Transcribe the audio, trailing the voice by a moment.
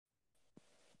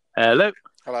Hello.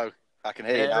 Hello, I can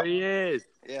hear you There now. he is.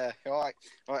 Yeah, all right.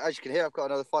 All right, as you can hear, I've got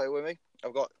another fighter with me.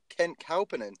 I've got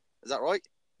Kauppinen. Is that right?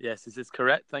 Yes, this is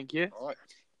correct. Thank you. All right.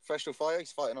 Professional fighter.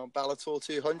 He's fighting on Bellator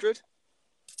 200.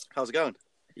 How's it going?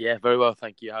 Yeah, very well.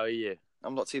 Thank you. How are you?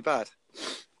 I'm not too bad.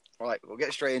 All right, we'll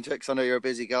get straight into it because I know you're a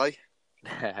busy guy.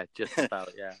 Just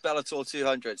about, yeah. Bellator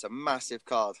 200. It's a massive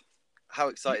card. How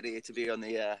excited are you to be on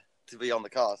the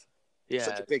card? Yeah,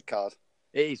 Such a big card.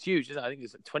 it is huge, isn't it? I think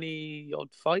it's 20 odd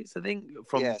fights, I think,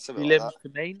 from Yeah, something like prelims that. to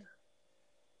main.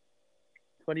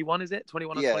 21, is it?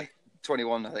 21 or Yeah, 20?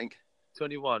 21, I think.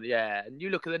 21, yeah. And you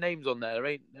look at the names on there, there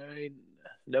ain't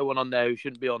no one on there who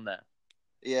shouldn't be on there.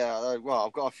 Yeah, well,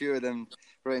 I've got a few of them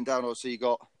written down. Also, you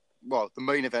got, well, the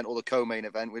main event or the co-main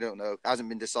event, we don't know. Hasn't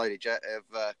been decided yet,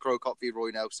 of Crocop v Roy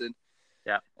Nelson.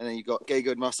 Yeah. And then you got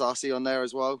Gegard Mousasi on there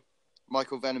as well.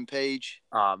 Michael Venom Page,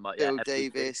 Yeah, Bill everything.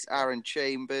 Davis, Aaron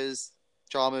Chalmers,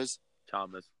 Chalmers.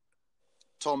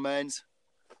 Tom Mearns.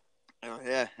 Oh,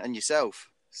 yeah, and yourself.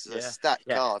 It's a stacked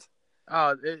Yeah. card.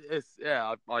 I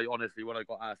honestly, when I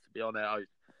got asked to be on it,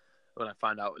 when I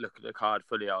found out, look at the card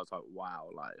fully, I was like, wow,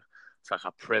 like it's like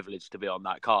a privilege to be on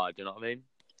that card. You know what I mean?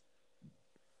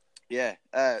 Yeah,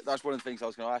 that's one of the things I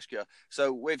was going to ask you.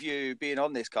 So, with you being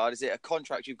on this card, is it a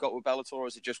contract you've got with Bellator, or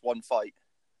is it just one fight?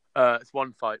 It's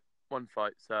one fight.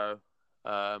 So,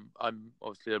 I'm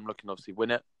looking to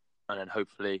win it, and then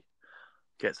hopefully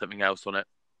get something else on it.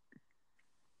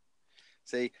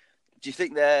 See, do you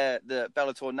think the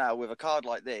Bellator now, with a card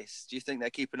like this, do you think they're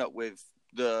keeping up with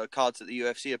the cards that the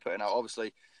UFC are putting out?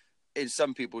 Obviously, in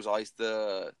some people's eyes,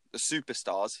 the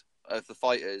superstars of the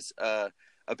fighters are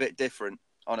a bit different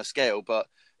on a scale, but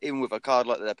even with a card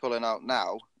like that they're pulling out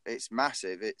now, it's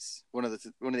massive. It's one of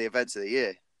the events of the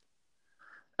year.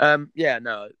 I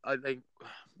think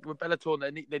with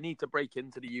Bellator they need to break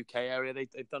into the UK area.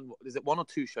 They've done, is it one or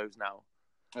two shows now?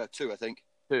 Two, I think.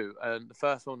 Two, and the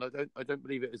first one I don't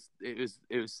believe it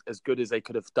was as good as they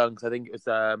could have done, because I think it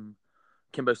was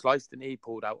Kimbo Slice, and he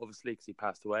pulled out obviously because he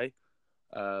passed away.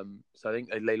 So I think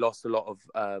they lost a lot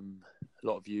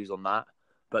of views on that.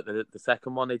 But the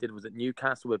second one they did was at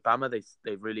Newcastle with Bama.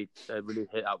 They really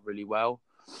hit out really well.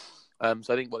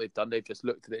 So I think what they've done, they've just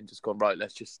looked at it and just gone, right,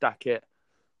 let's just stack it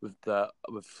with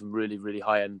some really, really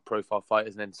high end profile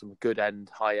fighters, and then some good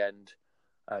high end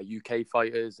UK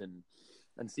fighters, and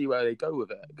see where they go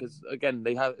with it. Because again,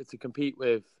 they have to keep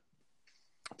with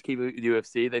the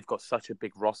UFC. They've got such a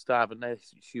big roster, haven't they?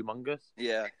 It's humongous.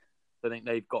 Yeah. I think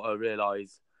they've got to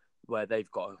realise where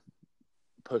they've got to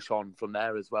push on from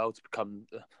there as well to become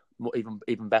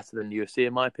even better than the UFC,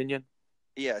 in my opinion.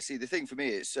 Yeah, see, the thing for me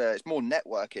is it's more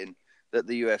networking that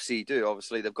the UFC do.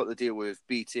 Obviously, they've got the deal with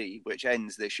BT, which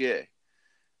ends this year.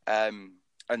 And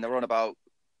they're on about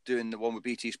doing the one with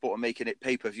BT Sport and making it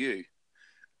pay-per-view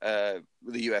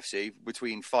with the UFC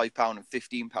between £5 and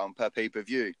 £15 per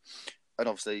pay-per-view. And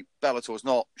obviously, Bellator's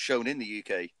not shown in the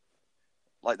UK.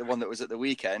 Like the one that was at the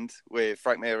weekend with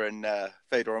Frank Mir and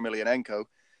Fedor Emelianenko.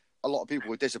 A lot of people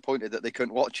were disappointed that they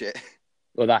couldn't watch it.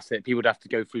 Well, that's it. People would have to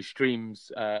go through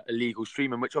streams, illegal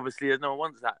streaming, which obviously no one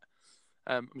wants that.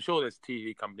 I'm sure there's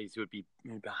TV companies who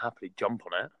would happily jump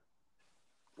on it.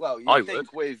 Well, you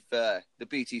think with the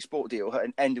BT Sport deal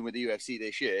and ending with the UFC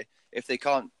this year, if they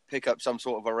can't pick up some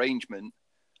sort of arrangement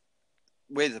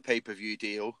with a pay-per-view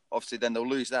deal, obviously then they'll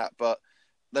lose that. But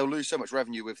they'll lose so much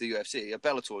revenue with the UFC.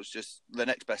 Bellator is just the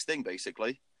next best thing,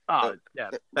 basically.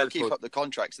 They'll keep up the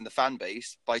contracts and the fan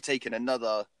base by taking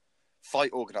another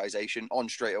fight organization on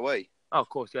straight away. Oh, of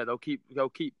course, yeah. They'll keep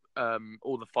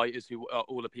all the fighters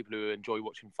all the people who enjoy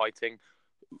watching fighting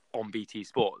on BT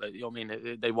Sport. I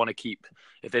mean, they want to keep.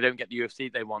 If they don't get the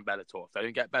UFC, they want Bellator. If they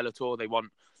don't get Bellator, they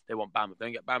want Bama. If they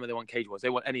don't get Bama, they want Cage Wars. They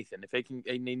want anything. If they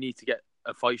need to get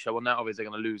a fight show on that, obviously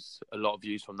they're going to lose a lot of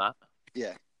views from that.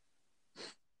 Yeah.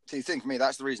 So you think for me,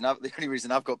 that's the only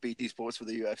reason I've got BT Sports for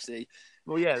the UFC.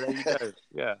 Well, yeah, there you go.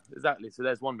 Yeah, exactly. So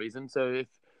there's one reason. So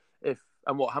if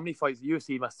how many fights?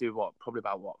 UFC must do probably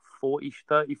about 40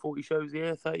 shows a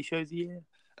year, 30 shows a year.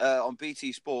 On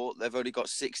BT Sport, they've only got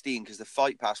 16 because the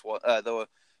Fight Pass one, there were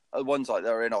ones like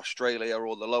they're in Australia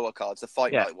or the lower cards, the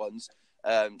Fight Night ones.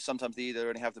 Sometimes they either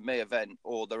only have the May event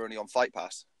or they're only on Fight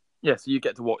Pass. Yeah, so you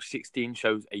get to watch 16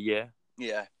 shows a year.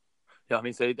 Yeah. Yeah, I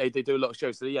mean, so they do a lot of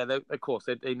shows. So yeah, of course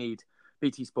they need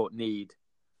BT Sport need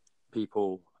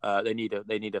people. They need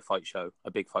a fight show,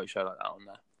 a big fight show like that on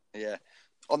there. Yeah,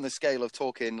 on the scale of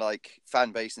talking like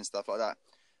fan base and stuff like that.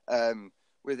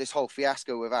 With this whole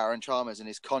fiasco with Aaron Chalmers and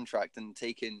his contract and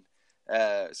taking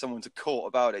someone to court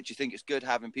about it, do you think it's good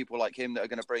having people like him that are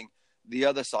going to bring the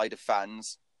other side of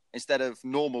fans instead of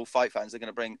normal fight fans? They're going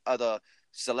to bring other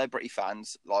celebrity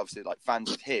fans, obviously like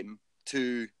fans of him,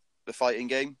 to the fighting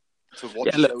game to watch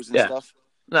Yeah, look, shows and yeah. stuff.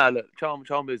 No, look,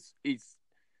 Chalmers,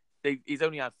 he's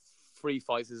only had 3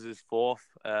 fights as his 4th,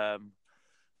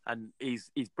 and he's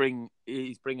bringing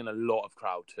a lot of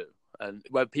crowd too. And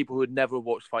where people who would never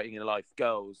watch fighting in their life,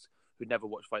 girls who'd never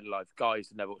watch fighting in their life, guys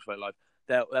who'd never watch fighting in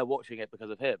their life, they're watching it because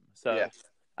of him. So, Yeah.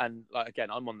 And like again,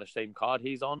 I'm on the same card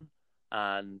he's on,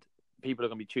 and people are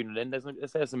going to be tuning in.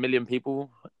 There's a million people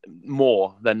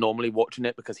more than normally watching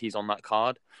it because he's on that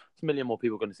card. There's a million more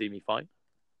people going to see me fight.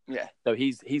 Yeah. So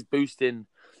he's boosting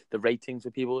the ratings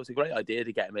for people. It's a great idea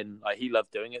to get him in. Like, he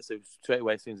loved doing it, so straight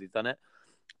away as soon as he's done it,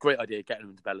 great idea getting him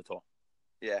into Bellator.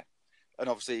 Yeah, and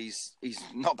obviously he's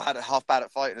not half bad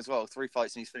at fighting as well. 3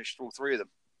 fights and he's finished all 3 of them.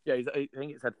 Yeah, I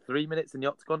think it's had 3 minutes in the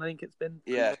octagon. I think it's been.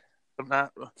 Yeah. From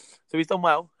that. So he's done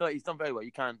well. Like, he's done very well.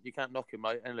 You can't knock him.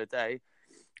 Like, at the end of the day,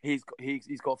 he's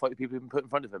got to fight the people who've been put in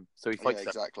front of him. So he fights them.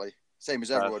 Exactly. Same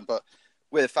as everyone, but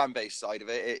with the fan base side of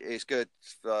it, it's good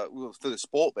for the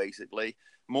sport, basically.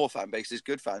 More fan base is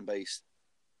good fan base.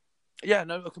 Yeah,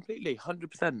 no, completely,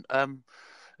 100%. And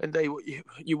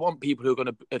you want people who are going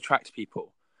to attract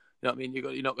people. You know what I mean?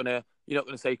 You're not going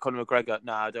to say Conor McGregor.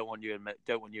 Nah, I don't want you and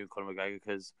Conor McGregor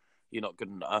because you're not good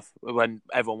enough. When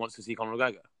everyone wants to see Conor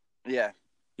McGregor. Yeah.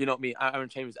 You know what I mean? Aaron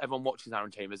Chambers. Everyone watches Aaron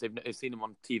Chambers. They've seen him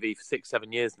on TV for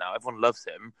 6-7 years now. Everyone loves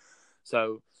him,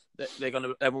 so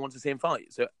everyone wants to see him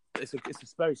fight. So it's a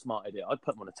very smart idea. I'd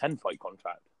put him on a 10-fight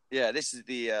contract. Yeah, this is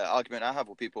the argument I have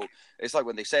with people. It's like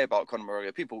when they say about Conor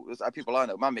McGregor, people I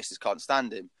know, my missus can't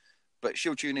stand him, but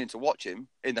she'll tune in to watch him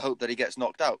in the hope that he gets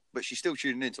knocked out. But she's still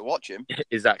tuning in to watch him.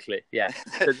 Exactly. Yeah.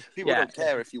 People don't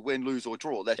care if you win, lose, or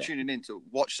draw. They're tuning in to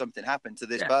watch something happen to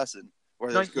this person,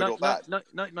 whether it's good or bad.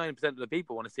 99% of the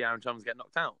people want to see Aaron Chalmers get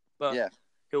knocked out, but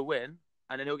he'll win,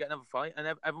 and then he'll get another fight, and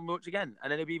everyone will watch again,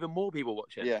 and then there'll be even more people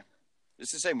watching. Yeah,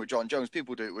 it's the same with John Jones.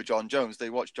 People do it with John Jones. They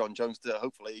watch John Jones to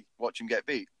hopefully watch him get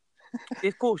beat.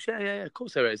 Of course, yeah, of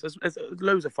course there is. There's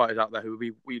loads of fighters out there who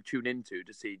we tune into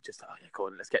to see. Just go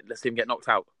on, let's see him get knocked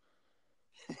out.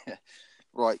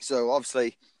 Right. So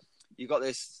obviously, you got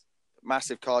this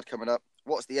massive card coming up.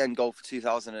 What's the end goal for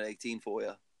 2018 for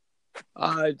you?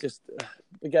 I just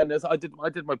again, I did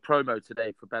my promo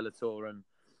today for Bellator,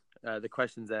 and the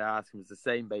questions they're asking was the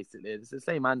same. Basically, it's the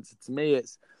same answer to me.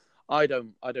 It's I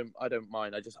don't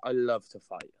mind. I love to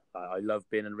fight. I love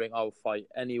being in the ring. I'll fight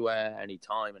anywhere,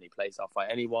 anytime, any place. I'll fight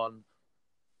anyone.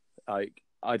 Like,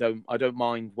 I don't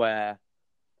mind where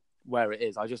it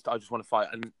is. I just want to fight,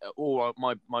 and all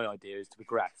my idea is to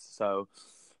progress. So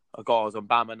I was on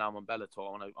BAM and now I'm on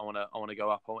Bellator. I want to go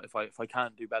up. If I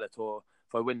can't do Bellator,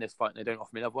 if I win this fight and they don't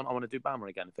offer me another one, I want to do BAMR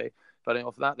again. If I don't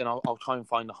offer that, then I'll try and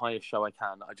find the highest show I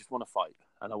can. I just want to fight,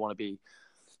 and I want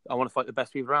to fight the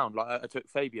best people around. Like, I took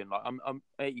Fabian. Like, I'm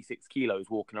 86 kilos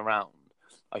walking around.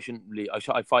 I shouldn't really.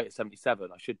 I fight at 77.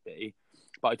 I should be,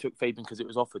 but I took Fabian because it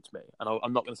was offered to me, and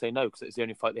I'm not going to say no because it's the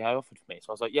only fight they had offered to me. So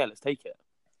I was like, yeah, let's take it.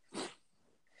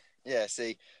 Yeah.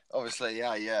 See, obviously,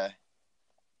 yeah.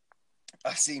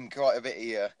 I've seen quite a bit of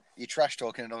your trash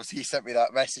talking, and obviously you sent me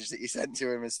that message that you sent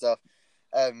to him and stuff,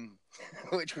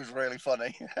 which was really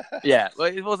funny. Yeah, well,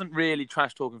 it wasn't really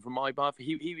trash talking from my part.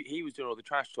 He was doing all the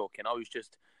trash talking. I was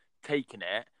just taking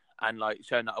it and like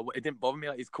showing that it didn't bother me.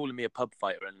 Like, he's calling me a pub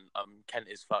fighter, and Kent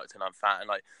is fucked, and I'm fat, and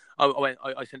like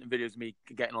I sent him videos of me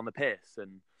getting on the piss,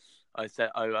 and I said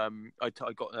I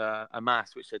got a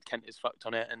mask which said Kent is fucked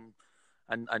on it,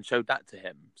 and showed that to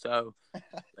him. So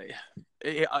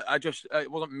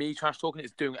it wasn't me trash talking.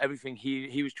 It's doing everything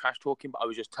he was trash talking, but I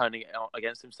was just turning it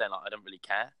against him, saying like I don't really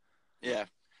care. Yeah.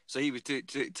 So he was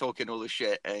talking all the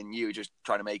shit, and you were just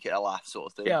trying to make it a laugh, sort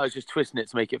of thing. Yeah, I was just twisting it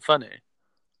to make it funny.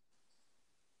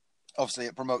 Obviously,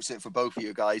 it promotes it for both of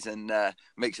you guys and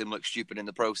makes him look stupid in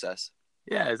the process.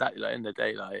 Yeah, exactly. Like, in the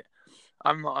day, like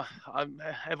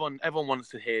everyone wants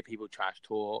to hear people trash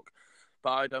talk,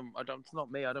 but I don't. It's not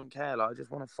me. I don't care. Like, I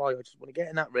just want to fight. I just want to get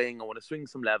in that ring. I want to swing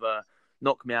some leather,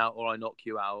 knock me out, or I knock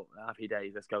you out. Happy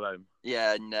days. Let's go home.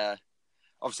 Yeah, and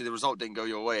obviously the result didn't go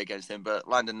your way against him, but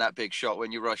landing that big shot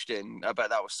when you rushed in, I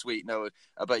bet that was sweet. No,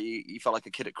 I bet you felt like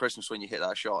a kid at Christmas when you hit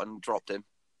that shot and dropped him.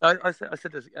 I said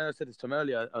this to him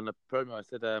earlier on the promo. I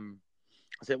said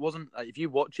it wasn't like, if you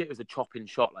watch it was a chopping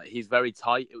shot. Like, he's very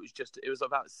tight. It was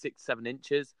about 6-7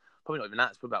 inches, probably not even that.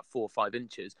 It's probably about 4 or 5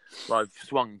 inches where I've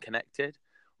swung and connected,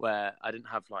 where I didn't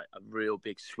have like a real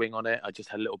big swing on it. I just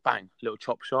had a little bang, little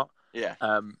chop shot. Yeah.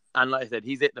 And like I said,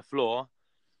 he's hit the floor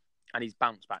and he's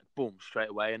bounced back, boom, straight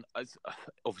away. And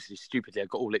obviously, stupidly, I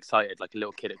got all excited like a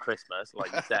little kid at Christmas,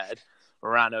 like you said,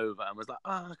 ran over and was like,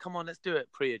 come on, let's do it.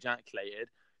 Pre-ejaculated.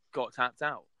 Got tapped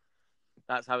out.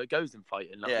 That's how it goes in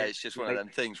fighting. Like, yeah, it's just one of them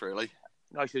things, really.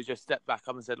 I should have just stepped back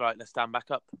up and said, right, let's stand back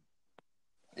up.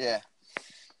 Yeah.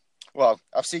 Well,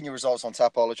 I've seen your results on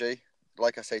Tapology.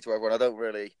 Like I say to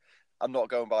everyone, I'm not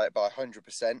going by it by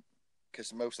 100%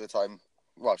 because most of the time,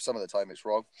 well, some of the time it's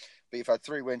wrong. But you've had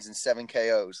 3 wins and 7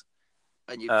 KOs,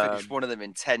 and you finished one of them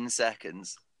in 10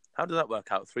 seconds. How does that work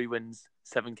out? 3 wins,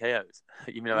 7 KOs.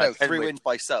 You mean No, 10 3 wins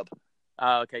by sub.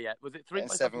 Oh, okay, yeah. Was it 3 and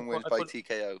by 7 sub? wins by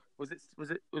TKO. Was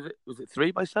it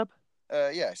 3 by sub?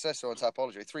 Yeah, it says so on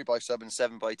Tapology. 3 by sub and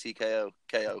 7 by TKO.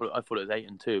 KO. I thought it was 8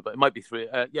 and 2, but it might be 3.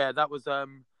 Yeah, that was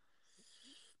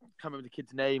can't remember the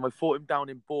kid's name. I fought him down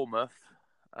in Bournemouth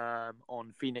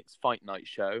on Phoenix Fight Night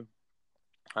show.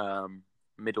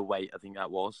 Middleweight, I think that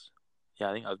was. Yeah,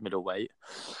 I think that was middleweight.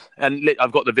 And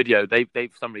I've got the video. They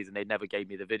for some reason they never gave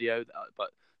me the video, but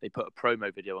they put a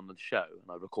promo video on the show, and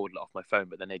I recorded it off my phone.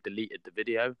 But then they deleted the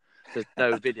video. There's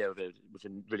no video of it, which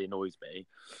really annoys me.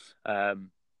 But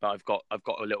I've got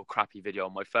a little crappy video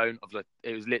on my phone of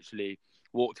it was literally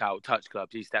walked out, touch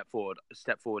clubs, he stepped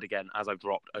forward again as I've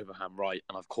dropped overhand right,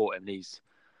 and I've caught him. And he's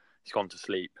gone to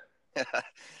sleep.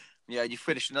 Yeah, you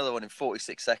finished another one in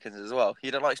 46 seconds as well.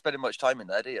 You don't like spending much time in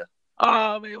there, do you?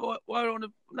 Oh, I mean, why do I want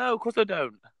to? No, of course I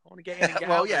don't. I want to get in and get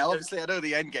well, out. Yeah, obviously I know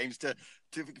the end game's to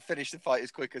finish the fight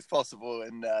as quick as possible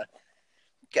and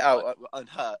get out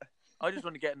unhurt. I just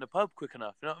want to get in the pub quick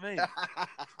enough. You know what I mean?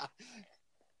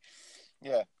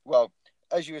 Yeah. Well,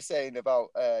 as you were saying about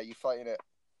you fighting it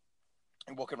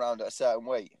and walking around at a certain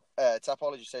weight,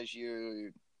 Tapology says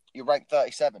you rank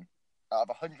 37 out of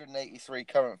 183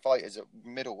 current fighters at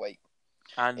middleweight.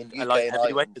 And I like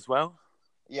heavyweight as well.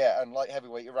 Yeah, and light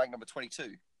heavyweight, you're ranked number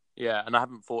 22. Yeah, and I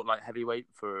haven't fought light heavyweight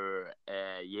for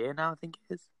a year now, I think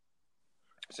it is.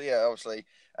 So yeah, obviously,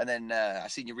 and then I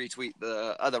seen you retweet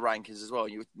the other rankings as well.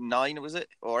 You were 9, was it,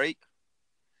 or 8,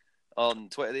 on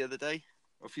Twitter the other day,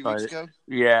 or a few weeks ago?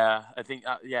 Yeah, I think.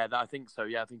 I think so.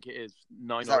 Yeah, I think it is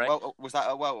 9 or 8. Was that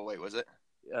a welterweight? Was it?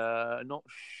 Not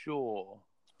sure.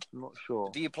 I'm not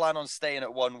sure. Do you plan on staying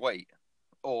at one weight,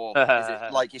 or is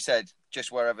it like you said,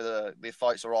 just wherever the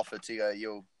fights are offered to you,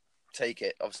 you'll take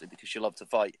it? Obviously, because you love to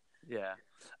fight. Yeah.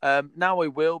 Now I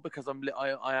will, because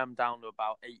I am down to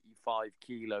about 85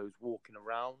 kilos walking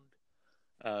around.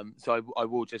 So I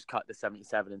will just cut the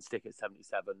 77 and stick at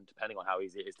 77, depending on how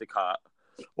easy it is to cut,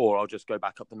 or I'll just go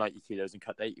back up to 90 kilos and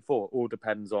cut the 84. All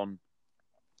depends on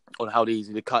how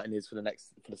easy the cutting is for the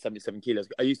 77 kilos.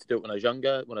 I used to do it when I was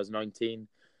younger. When I was 19,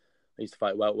 I used to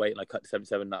fight welterweight, and I cut to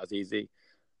 77. That was easy.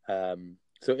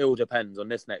 So it all depends on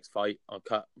this next fight.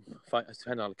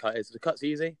 Depending on the cut is. If the cut's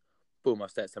easy, boom, I'll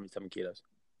stay at 77 kilos.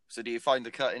 So do you find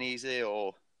the cutting easy,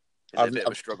 or is it a bit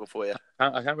of a struggle for you?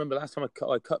 I can't remember last time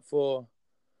I cut for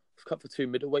 2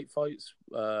 middleweight fights.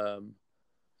 I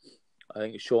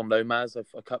think it's Sean Lomas. I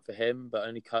cut for him, but I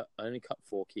only cut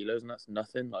 4 kilos, and that's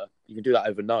nothing. Like, you can do that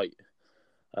overnight.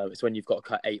 It's when you've got to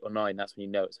cut 8 or 9. That's when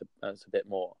you know it's a bit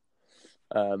more.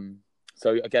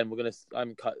 So again, I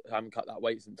haven't cut that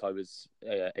weight since I was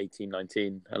 18,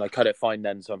 19, and I cut it fine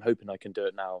then. So I'm hoping I can do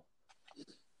it now.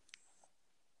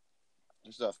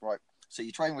 Good stuff, right? So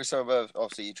you train with some of,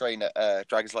 obviously you train at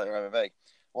Dragons Lair MMA.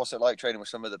 What's it like training with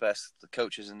some of the best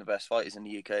coaches and the best fighters in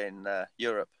the UK and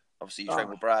Europe? Obviously you train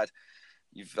with Brad.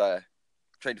 You've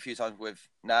trained a few times with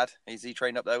Nad. Is he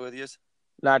trained up there with you?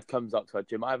 Nad comes up to our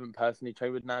gym. I haven't personally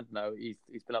trained with Nad. No,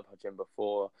 he's been up to our gym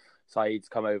before. Saeed's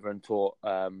come over and taught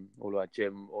all of our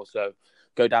gym. Also,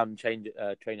 go down and train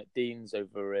at Dean's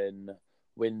over in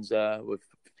Windsor with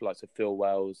likes of Phil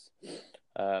Wells.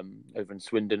 Over in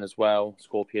Swindon as well,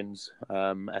 Scorpions,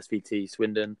 SVT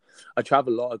Swindon. I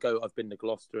travel a lot. I've been to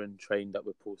Gloucester and trained up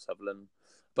with Paul Sutherland.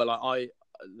 But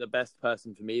the best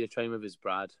person for me to train with is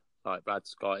Brad. Like Brad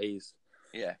Scott, he's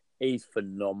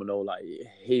phenomenal. Like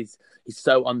he's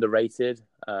so underrated.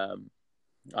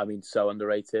 I mean, so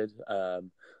underrated.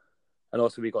 And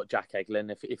also we got Jack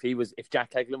Eglin. If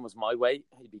Jack Eglin was my weight,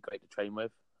 he'd be great to train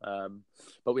with.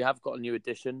 But we have got a new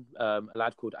addition, a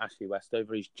lad called Ashley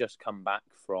Westover. He's just come back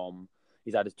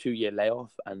he's had a 2-year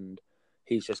layoff, and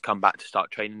he's just come back to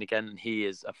start training again. And he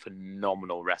is a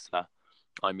phenomenal wrestler.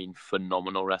 I mean,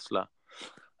 phenomenal wrestler.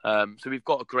 So we've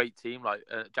got a great team. Like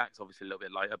Jack's obviously a little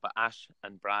bit lighter, but Ash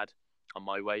and Brad are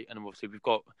my weight, and obviously we've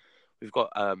got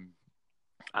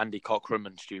Andy Cockram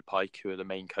and Stu Pike, who are the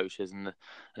main coaches, and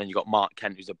then you've got Mark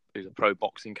Kent, who's a pro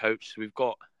boxing coach. So we've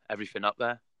got everything up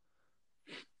there.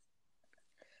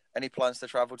 Any plans to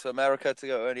travel to America to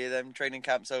go to any of them training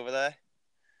camps over there?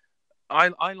 I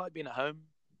like being at home.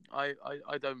 I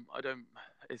don't.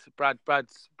 It's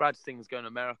Brad's thing's going to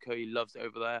America. He loves it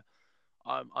over there.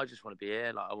 I just want to be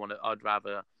here. Like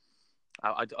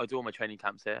I do all my training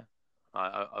camps here.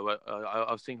 I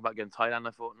was thinking about going to Thailand.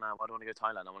 I thought, no, I don't want to go to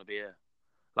Thailand. I want to be here.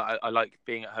 Like I like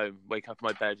being at home, wake up in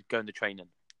my bed, going to training.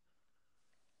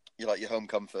 You like your home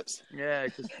comforts. Yeah,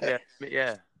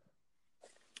 yeah.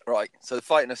 Right. So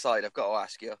fighting aside, I've got to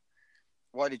ask you,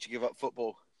 why did you give up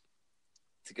football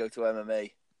to go to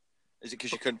MMA? Is it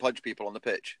because you couldn't punch people on the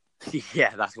pitch?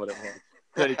 Yeah, that's what it was.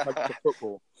 Only punch the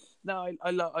football. No,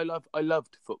 I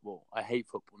loved football. I hate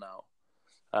football now.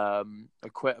 I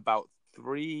quit about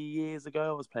 3 years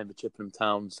ago. I was playing for Chippenham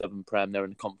Town, Southern Prem. They're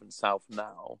in the Conference South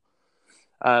now.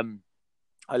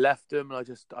 I left them,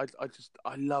 and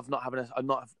I love not having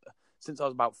since I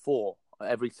was about 4.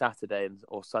 Every Saturday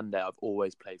or Sunday, I've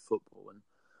always played football, and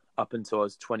up until I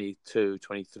was 22,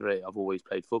 23, I've always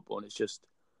played football, and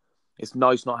it's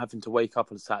nice not having to wake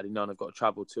up on a Saturday night and I've got to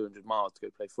travel 200 miles to go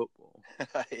play football.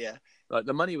 Yeah. Like,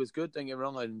 the money was good, don't get me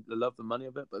wrong, I love the money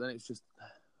of it, but then it's just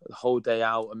the whole day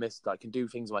out. I can do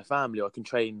things with my family, or I can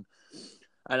train,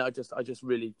 and I just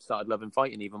really started loving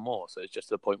fighting even more. So it's just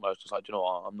to the point where I was just like, you know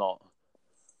what,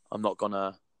 I'm not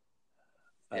gonna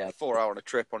 4 hour on a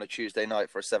trip on a Tuesday night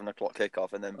for a 7 o'clock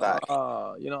kickoff and then back.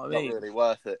 You know what I mean? Not really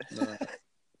worth it. No.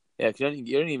 Yeah, because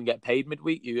you don't even get paid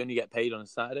midweek. You only get paid on a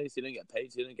Saturday, so you don't get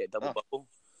paid. So you don't get double bubble.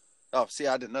 Oh, see,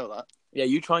 I didn't know that. Yeah,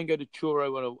 you try and go to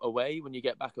Churro away when you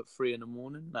get back at 3 a.m.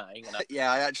 Nah, ain't gonna...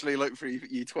 Yeah, I actually looked through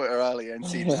your Twitter earlier and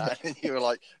seen that, and you were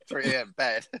like 3 a.m.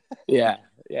 bed. Yeah.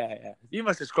 You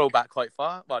must have scrolled back quite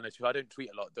far. Well, no, I don't tweet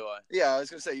a lot, do I? Yeah, I was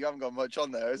going to say, you haven't got much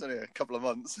on there. It's only a couple of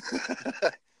months.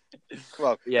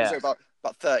 Well, yeah. So about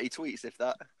 30 tweets, if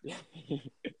that.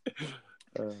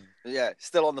 Yeah,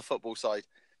 still on the football side.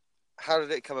 How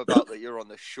did it come about that you're on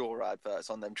the Shaw adverts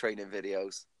on them training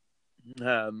videos?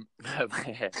 I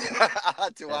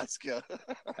had to ask you.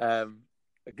 A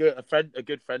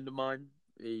good friend of mine.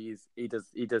 He does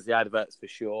the adverts for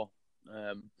Shaw,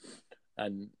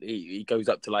 and he goes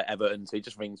up to like Everton, so he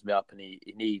just rings me up, and he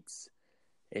needs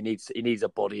a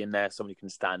body in there, somebody who can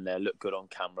stand there, look good on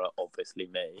camera. Obviously,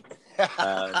 me.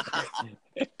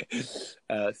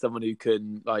 Someone who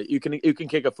can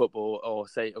kick a football or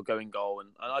go in goal, and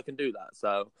I can do that.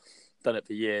 So done it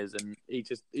for years, and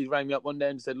he rang me up one day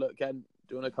and said, "Look, Ken, do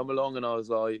you want to come along?" And I was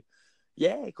like,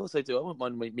 "Yeah, of course I do. I wouldn't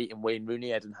mind meeting Wayne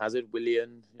Rooney, Eden Hazard,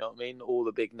 Willian. You know what I mean? All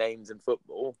the big names in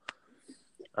football."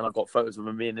 And I've got photos of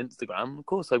me on Instagram. Of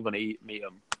course, I'm going to meet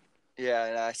them. Yeah,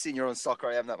 and I seen you on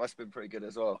Soccer AM. That must have been pretty good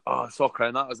as well. Oh, Soccer,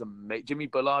 and that was amazing. Jimmy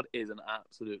Bullard is an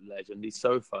absolute legend. He's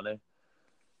so funny.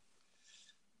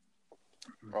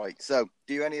 Right, so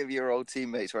do any of your old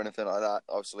teammates or anything like that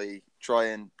obviously try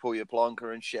and pull your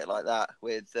plonker and shit like that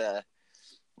with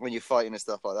when you're fighting and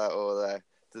stuff like that, or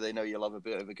do they know you love a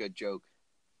bit of a good joke?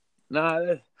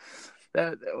 No,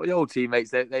 they're the old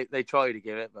teammates. They try to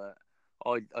give it, but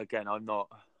I'm not.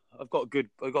 I've got good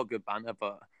banter,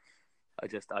 but I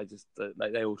just like,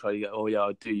 they all try to get. Oh yeah,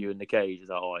 I'll do you in the cage. It's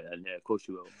like, all right, then yeah, of course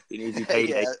you will. You need to be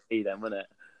paid AP then, wouldn't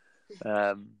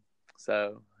it?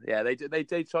 So yeah, they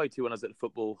try to when I was at the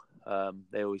football.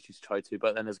 They always used to try to,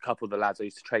 but then there's a couple of the lads I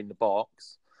used to train in the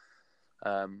box,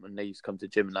 and they used to come to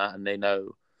gym and that, and they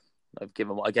know I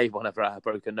gave one over a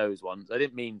broken nose once. I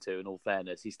didn't mean to. In all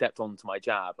fairness, he stepped onto my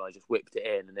jab, and I just whipped it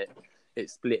in, and it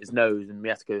split his nose, and we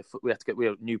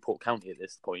were at Newport County at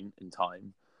this point in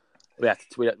time. We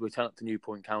turned up to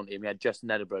Newport County, and we had Justin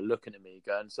Edinburgh looking at me,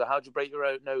 going, "So how'd you break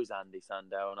your nose, Andy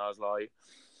Sandell?" And I was like,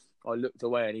 I looked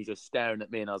away, and he's just staring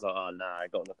at me, and I was like, "Oh no, I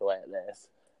got to look away at this."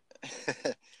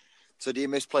 So do you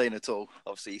miss playing at all?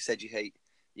 Obviously, you said you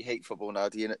hate football now.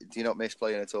 Do you not miss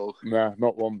playing at all? Nah,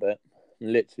 not one bit.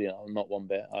 Literally, not one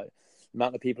bit. The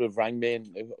amount of people have rang me,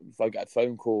 and if I get a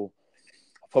phone call,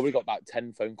 I've probably got about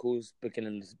 10 phone calls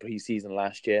beginning of the pre-season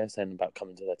last year saying about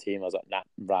coming to their team. I was like, nah,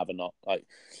 rather not. Like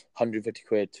 150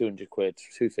 quid, 200 quid,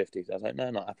 250. So I was like, no,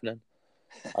 not happening.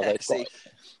 I was like, see,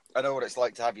 I know what it's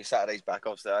like to have your Saturdays back.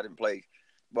 Obviously, I didn't play,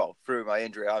 well, through my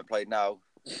injury, I haven't played now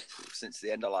since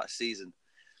the end of last season.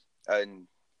 And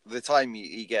the time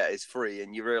you get is free,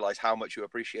 and you realise how much you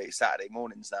appreciate Saturday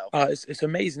mornings now. It's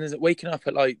amazing, isn't it? Waking up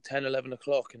at like 10, 11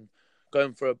 o'clock and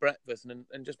going for a breakfast and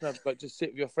just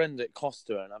sit with your friends at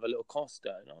Costa and have a little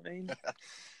Costa, you know what I mean?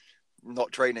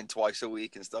 Not training twice a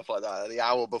week and stuff like that. The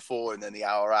hour before and then the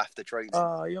hour after training. You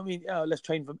know what I mean? Yeah, let's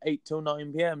train from 8 till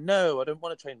 9 p.m. No, I don't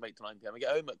want to train from 8 till 9 p.m. I get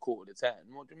home at 9:45.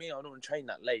 What do you mean? I don't want to train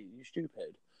that late. Are you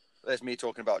stupid? There's me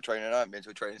talking about training. I haven't been to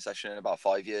a training session in about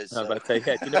 5 years. So. Do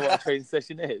you know what a training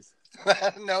session is?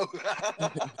 No.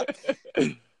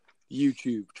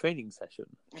 YouTube training session.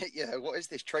 Yeah, what is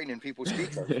this training people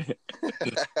speak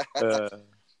of?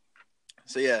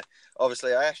 So yeah,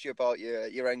 obviously I asked you about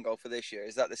your end goal for this year.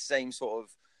 Is that the same sort of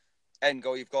end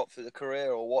goal you've got for the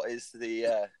career, or what is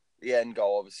the end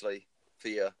goal, obviously, for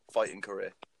your fighting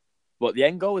career? What, the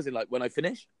end goal is it like when I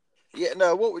finish? Yeah,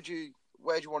 no. Where do you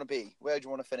want to be? Where do you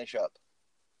want to finish up?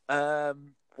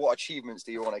 what achievements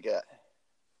do you want to get?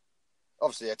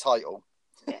 Obviously, a title.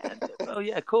 Yeah, well,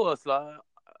 yeah, of course. Like,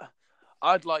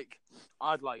 I'd like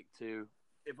to,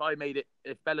 if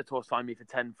Bellator signed me for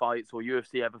 10 fights or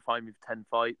UFC ever signed me for 10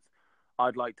 fights,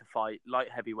 I'd like to fight light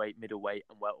heavyweight, middleweight,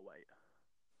 and welterweight.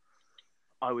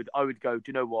 I would go, do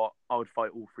you know what? I would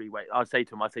fight all three weights. I'd say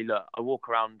to him, look,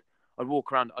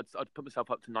 I'd put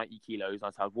myself up to 90 kilos.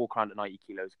 I'd walk around at 90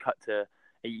 kilos, cut to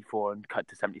 84 and cut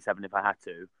to 77 if I had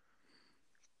to.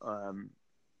 And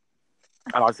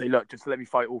I'd say, look, just let me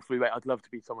fight all three weight. I'd love to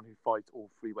be someone who fights all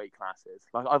three weight classes.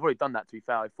 Like, I've already done that, to be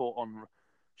fair. I fought on a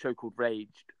show called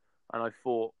Raged, and I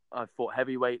fought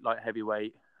heavyweight, light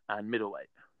heavyweight, and middleweight.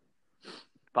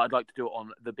 But I'd like to do it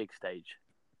on the big stage.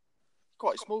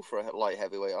 Quite small for a light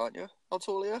heavyweight, aren't you? How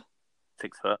tall are you?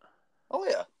 6 foot. Oh,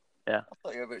 yeah? Yeah. I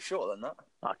thought you were a bit shorter than that.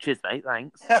 Oh, cheers, mate.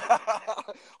 Thanks.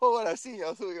 Well, when I see you,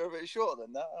 I thought you were a bit shorter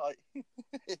than that. Like,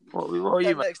 what are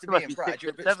you, next to you me must and be Brad, 6'7"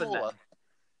 you're a bit smaller. then.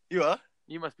 You are?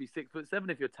 You must be 6'7"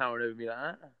 if you're towering over me like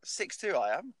that. 6'2",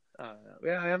 I am.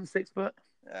 Yeah, I am 6 foot.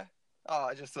 Yeah. Oh,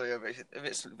 I just thought you were a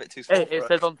bit too small. It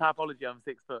says on Tapology I'm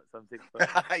 6 foot, so I'm 6 foot.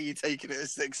 You taking it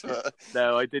as 6 foot?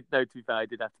 No, I did. No, to be fair, I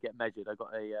did have to get measured. I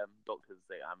got a doctor's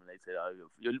exam, and they said, "Oh,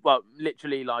 you're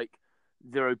literally like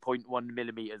 0.1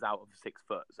 millimeters out of 6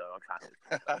 foot." So I class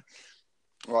it.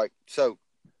 Right. So,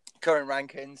 current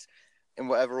rankings in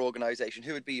whatever organisation,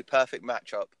 who would be your perfect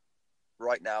matchup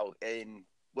right now in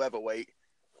whatever weight,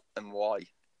 and why?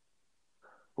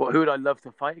 Who would I love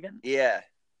to fight again? Yeah.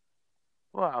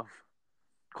 Well,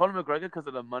 Conor McGregor because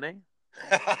of the money.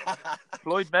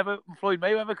 Floyd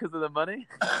Mayweather because of the money.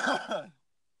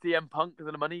 CM Punk because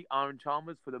of the money. Aaron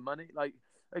Chalmers for the money. Like,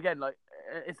 again, like,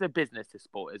 it's a business, this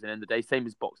sport, isn't it? At the end of the day, same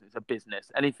as boxing. It's a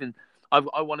business. Anything, I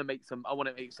want to make some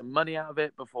money out of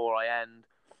it before I end.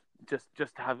 Just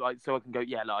to have, like, so I can go,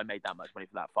 yeah, like, I made that much money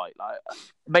for that fight. Like, a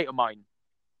mate of mine,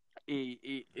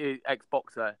 he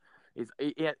ex-boxer.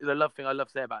 The love thing I love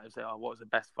to say about him is, say, oh, what was the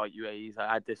best fight you had? He's like,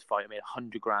 I had this fight, I made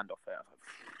 $100,000 off it.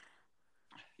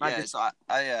 I was like,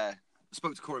 yeah, so I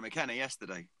spoke to Corey McKenna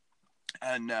yesterday,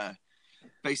 and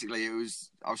basically I was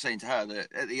saying to her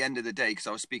that at the end of the day, because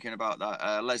I was speaking about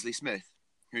that Leslie Smith,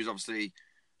 who's obviously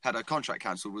had her contract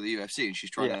cancelled with the UFC, and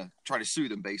she's trying to sue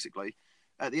them. Basically,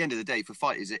 at the end of the day, for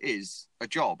fighters, it is a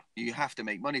job. You have to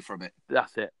make money from it.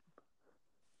 That's it.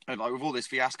 And like with all this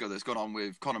fiasco that's gone on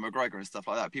with Conor McGregor and stuff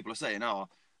like that, people are saying, oh,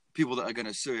 people that are going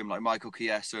to sue him, like Michael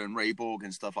Chiesa and Ray Borg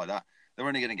and stuff like that, they're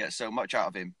only going to get so much out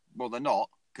of him. Well, they're not,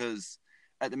 because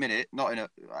at the minute,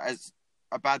 as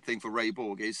a bad thing for Ray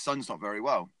Borg, his son's not very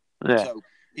well. Yeah. So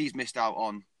he's missed out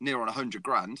on near on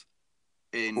 $100,000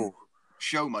 in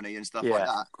show money and stuff like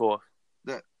that. Of course.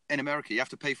 That in America you have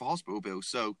to pay for hospital bills.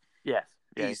 So yes,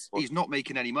 he's not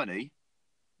making any money.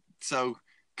 So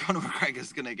Conor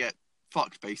McGregor's going to get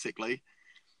fucked basically.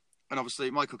 And obviously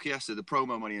Michael Chiesa, the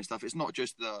promo money and stuff, it's not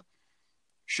just the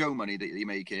show money that you're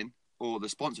making or the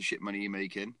sponsorship money you're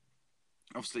making.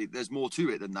 Obviously there's more to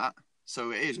it than that.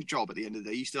 So it is a job at the end of the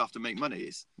day. You still have to make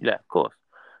money. Yeah, of course.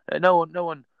 No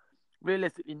one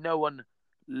realistically, no one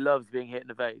loves being hit in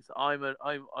the face. I'm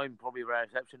probably a rare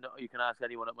exception. You can ask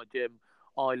anyone at my gym.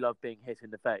 I love being hit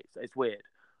in the face. It's weird.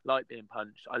 I like being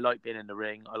punched. I like being in the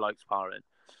ring. I like sparring.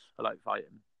 I like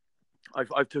fighting.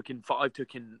 I've taken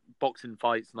boxing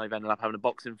fights, and I've ended up having a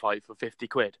boxing fight for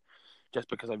 £50 just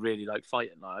because I really like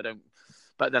fighting. Like, I don't,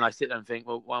 but then I sit there and think,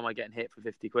 well, why am I getting hit for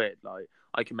 £50? Like,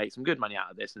 I can make some good money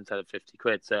out of this instead of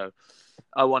 £50. So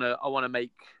I'd love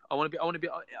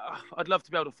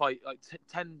to be able to fight like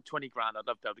 10, 20 grand. I'd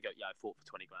love to be able to go, yeah, I fought for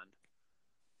 20 grand.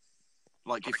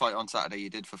 Like your fight on Saturday, you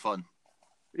did for fun.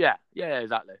 Yeah,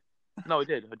 exactly. No, I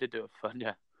did do it for fun.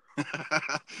 Yeah.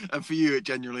 And for you, it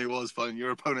genuinely was fun.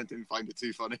 Your opponent didn't find it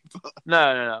too funny. But...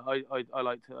 No. I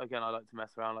like to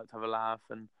mess around. I like to have a laugh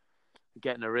and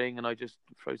get in the ring, and I just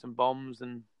throw some bombs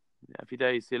and happy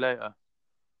days. See you later.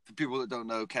 For people that don't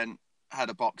know, Kent had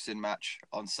a boxing match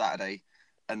on Saturday,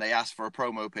 and they asked for a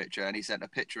promo picture, and he sent a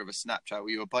picture of a Snapchat. Were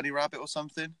you a bunny rabbit or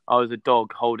something? I was a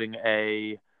dog holding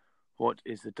a. What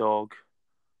is the dog?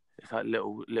 It's like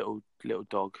little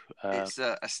dog. It's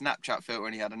a Snapchat filter,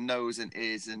 and he had a nose and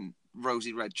ears and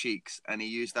rosy red cheeks, and he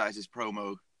used that as his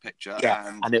promo picture.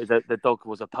 Yeah, and it was the dog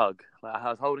was a pug. Like, I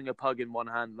was holding a pug in one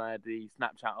hand, and I had the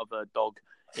Snapchat of a dog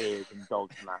ears and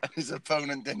dogs and that. His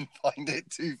opponent didn't find it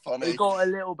too funny. He got a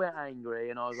little bit angry,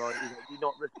 and I was like, "Do you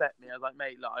not respect me?" I was like,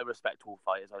 "Mate, look, I respect all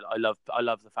fighters. I love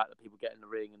the fact that people get in the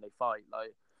ring and they fight.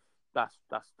 Like, that's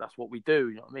what we do.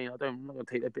 You know what I mean? I'm not gonna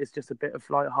take that. It's just a bit of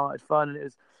light-hearted fun, and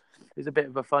it was a bit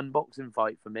of a fun boxing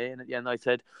fight for me. And at the end, I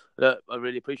said, "Look, I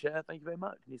really appreciate it. Thank you very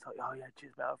much." And he's like, "Oh yeah,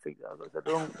 cheers, mate. I think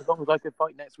as long as I could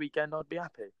fight next weekend, I'd be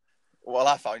happy." Well,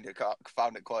 I found it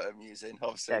quite amusing.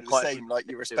 Obviously, Yeah, the quite same. Like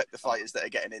you respect the fighters that are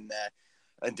getting in there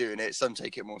and doing it. Some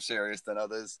take it more serious than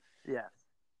others. Yeah.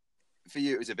 For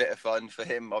you, it was a bit of fun. For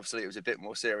him, obviously, it was a bit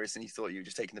more serious, and he thought you were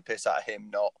just taking the piss out of him,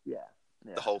 not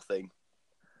the whole thing.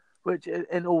 Which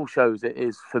in all shows it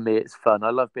is for me. It's fun. I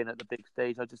love being at the big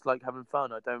stage. I just like having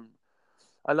fun. I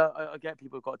get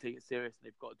people have got to take it serious and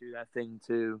they've got to do their thing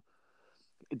to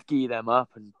gear them up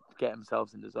and get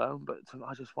themselves in the zone. But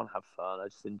I just want to have fun. I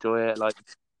just enjoy it. Like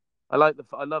I love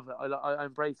it. I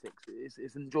embrace it.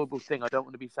 It's an enjoyable thing. I don't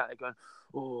want to be sat there going,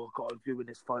 "Oh, God, I'm doing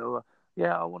this fight." Or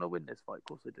yeah, I want to win this fight. Of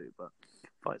course I do. But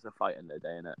fights are fight in their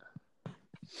day, innit?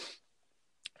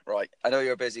 Right. I know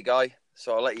you're a busy guy,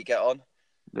 so I'll let you get on.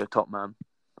 You're a top man.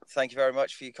 Thank you very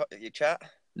much for your chat.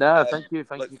 No, thank you.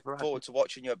 Thank you for Look forward to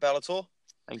watching you at Bellator.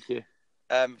 Thank you.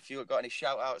 If you've got any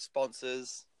shout out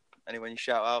sponsors, anyone you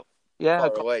shout out? Yeah, I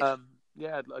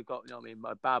got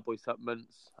my Bad Boy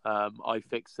supplements,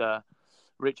 iFixer,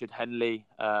 Richard Henley,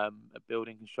 at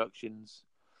Building Constructions,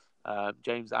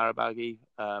 James Arabagi,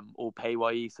 all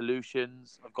PayYE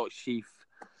Solutions. I've got Sheaf,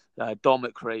 Dom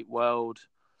at Create World.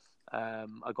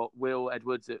 I got Will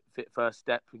Edwards at Fit First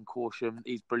Step in Caution.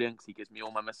 He's brilliant because he gives me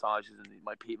all my massages and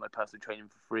my personal training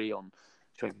for free on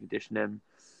strength and conditioning.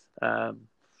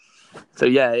 So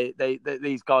yeah,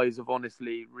 these guys have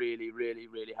honestly really, really,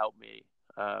 really helped me.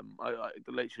 I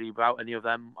literally without any of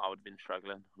them, I would have been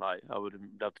struggling. Like I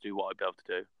wouldn't be able to do what I'd be able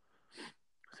to do.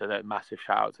 So that massive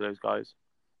shout out to those guys.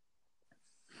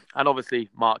 And obviously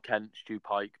Mark Kent, Stu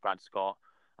Pike, Brad Scott,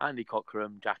 Andy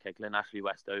Cockram, Jack Eglin, Ashley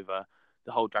Westover,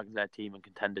 the whole Dragon's Lair team and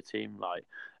contender team, like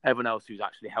everyone else who's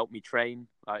actually helped me train,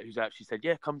 like who's actually said,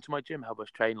 yeah, come to my gym, help us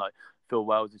train. Like Phil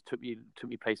Wells has took me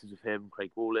places with him,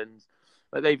 Craig Wallins.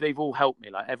 Like they've all helped me.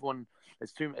 Like everyone,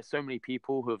 there's so many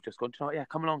people who have just gone, yeah,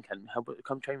 come along, Ken,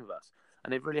 come train with us,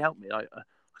 and they've really helped me. Like I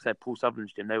said, Paul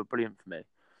Sutherland's gym, they were brilliant for me.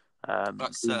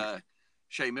 That's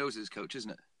Shay Mills's coach, isn't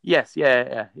it? Yes,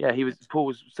 yeah. Paul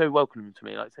was so welcoming to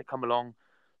me. Like said, come along.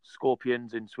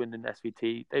 Scorpions in Swindon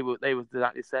SVT, they were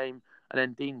exactly the same. And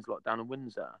then Dean's lot down in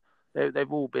Windsor,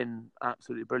 they've all been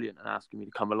absolutely brilliant and asking me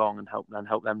to come along and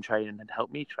help them train and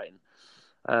help me train.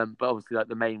 But obviously, like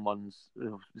the main ones,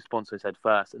 the sponsor said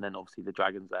first, and then obviously the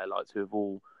Dragons Lair, like who have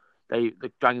all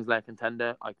the Dragons Lair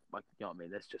contender. You know what I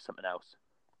mean? There's just something else.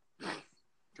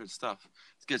 Good stuff.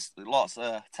 It's good. Lots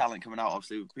of talent coming out.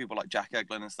 Obviously, people like Jack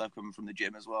Eglin and stuff coming from the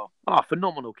gym as well. Oh,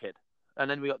 phenomenal kid. And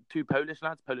then we got two Polish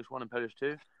lads, Polish 1 and Polish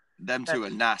 2. Them two are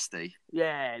nasty.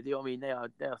 Yeah, you know what I mean? They are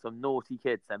some naughty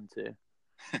kids, them two.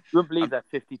 You wouldn't believe they're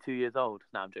 52 years old.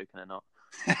 No, I'm joking, they're not.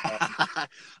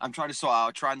 I'm trying to sort out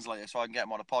a translator so I can get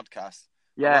them on a podcast.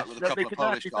 Yeah, with a couple of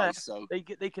Polish guys, so they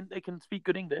can speak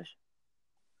good English.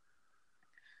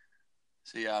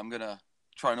 So yeah, I'm gonna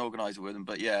try and organise it with them.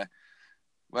 But yeah,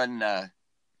 when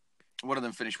one of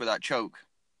them finished with that choke,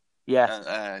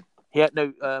 yes, he had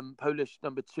Polish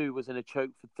number 2 was in a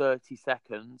choke for 30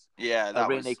 seconds. Yeah, that a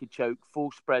rear was naked choke,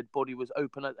 full spread, body was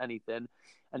open at anything,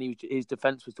 and his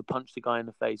defense was to punch the guy in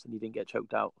the face, and he didn't get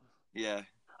choked out. Yeah.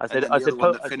 I said,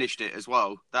 one that finished it as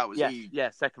well. That was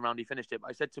second round he finished it. But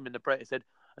I said to him in the break, I said,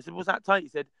 was that tight? He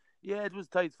said, yeah, it was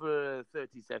tight for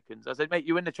 30 seconds. I said, mate,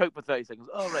 you win the choke for 30 seconds.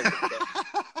 Oh,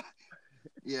 right.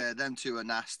 Yeah, them two are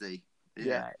nasty.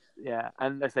 Yeah.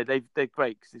 And I said they're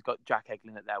great because he's got Jack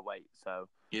Eglin at their weight, so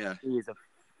yeah, he is a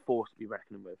force to be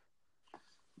reckoning with.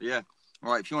 Yeah.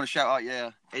 All right, if you want to shout out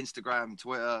your Instagram,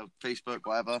 Twitter, Facebook,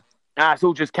 whatever. It's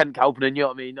all just Kent Kauppinen, you know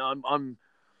what I mean?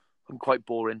 I'm quite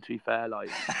boring, to be fair. Like,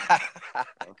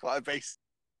 quite a basic.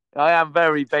 I am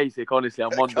very basic, honestly.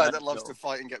 I'm one guy that loves to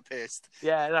fight and get pissed.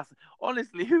 Yeah, that's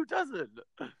honestly, who doesn't?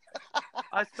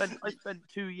 I spent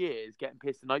 2 years getting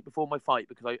pissed the night before my fight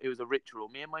because it was a ritual.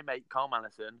 Me and my mate Carl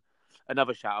Mallison,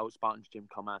 another shout out, Spartans Gym,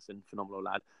 Carl Mallison, phenomenal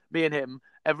lad. Me and him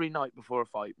every night before a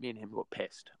fight, me and him got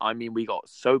pissed. I mean, we got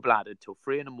so bladdered till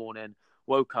 3 a.m.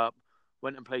 Woke up,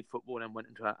 went and played football, and then went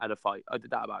into had a fight. I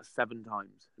did that about 7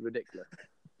 times. Ridiculous.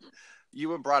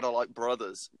 You and Brad are like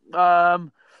brothers.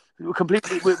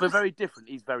 Completely. We're very different.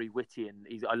 He's very witty, and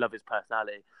I love his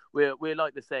personality. We're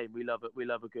like the same. We love it. We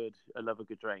love a good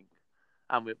drink,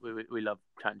 and we love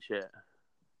chatting shit.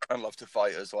 And love to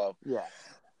fight as well. Yeah.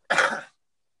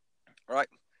 Right.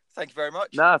 Thank you very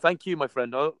much. Nah, thank you, my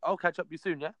friend. I'll catch up with you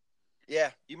soon. Yeah.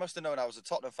 Yeah. You must have known I was a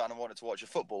Tottenham fan and wanted to watch your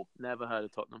football. Never heard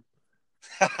of Tottenham.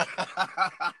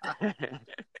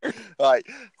 Right.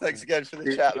 Thanks again for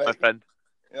the chat, mate. My friend.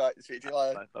 All right. Speak to you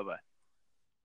later. Bye. Bye.